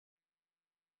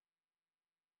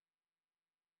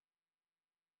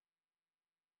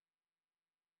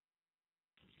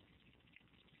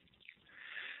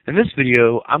In this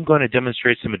video, I'm going to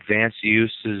demonstrate some advanced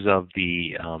uses of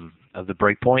the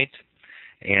breakpoint,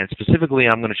 and specifically,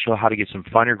 I'm going to show how to get some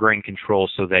finer grained control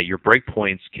so that your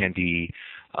breakpoints can be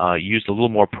used a little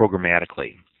more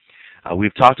programmatically.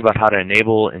 We've talked about how to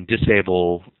enable and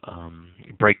disable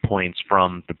breakpoints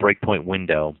from the breakpoint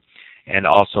window, and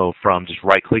also from just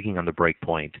right-clicking on the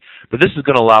breakpoint. But this is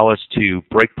going to allow us to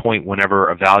breakpoint whenever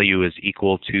a value is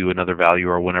equal to another value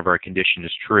or whenever a condition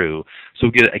is true. So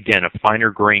we get, again, a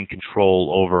finer grained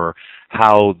control over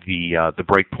how the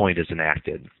breakpoint is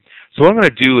enacted. So what I'm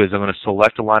going to do is I'm going to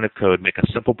select a line of code, make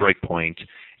a simple breakpoint,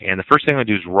 and the first thing I'm going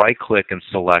to do is right-click and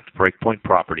select breakpoint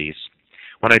properties.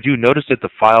 When I do, notice that the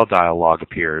file dialog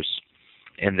appears,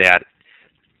 and that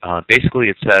basically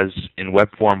it says in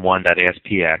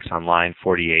webform1.aspx on line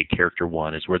 48, character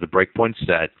 1 is where the breakpoint's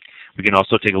set. We can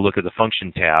also take a look at the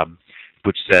function tab,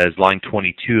 which says line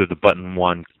 22 of the button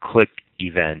 1 click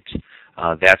event.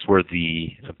 That's where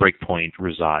the breakpoint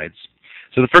resides.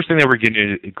 So the first thing that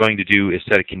we're going to do is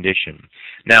set a condition.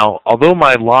 Now, although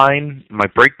my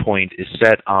breakpoint is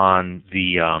set on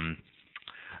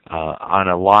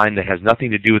a line that has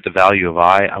nothing to do with the value of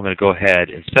I, I'm going to go ahead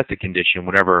and set the condition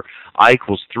whenever I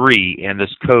equals 3 and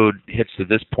this code hits to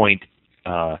this point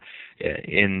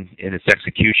in its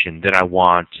execution, then I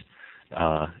want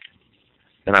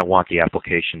the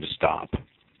application to stop.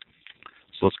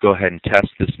 So let's go ahead and test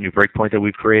this new breakpoint that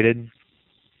we've created.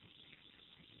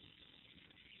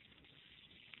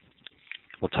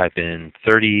 We'll type in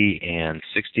 30 and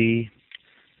 60.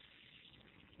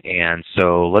 And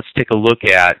so let's take a look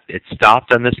at, it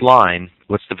stopped on this line.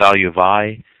 What's the value of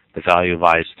I? The value of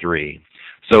I is 3.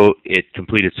 So it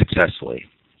completed successfully.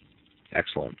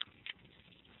 Excellent.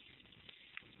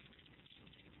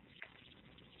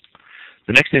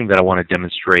 The next thing that I want to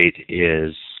demonstrate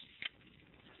is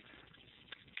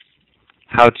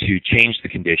how to change the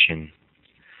condition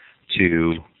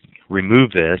to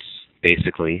remove this,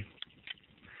 basically,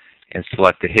 and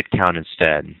select the hit count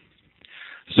instead.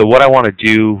 So what I want to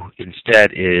do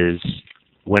instead is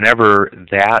whenever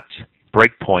that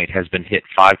breakpoint has been hit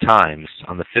 5 times,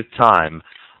 on the 5th time,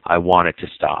 I want it to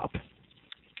stop.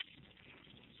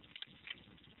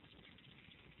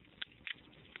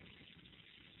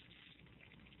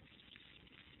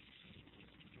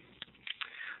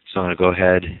 So I'm going to go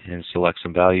ahead and select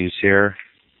some values here.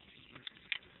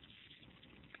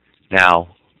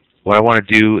 Now, what I want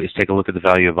to do is take a look at the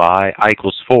value of I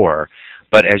equals 4.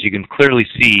 But as you can clearly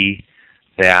see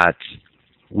that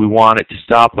we want it to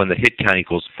stop when the hit count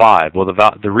equals 5. Well,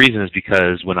 the reason is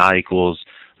because when I equals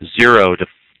 0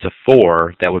 to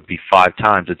 4, that would be 5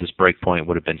 times that this breakpoint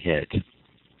would have been hit.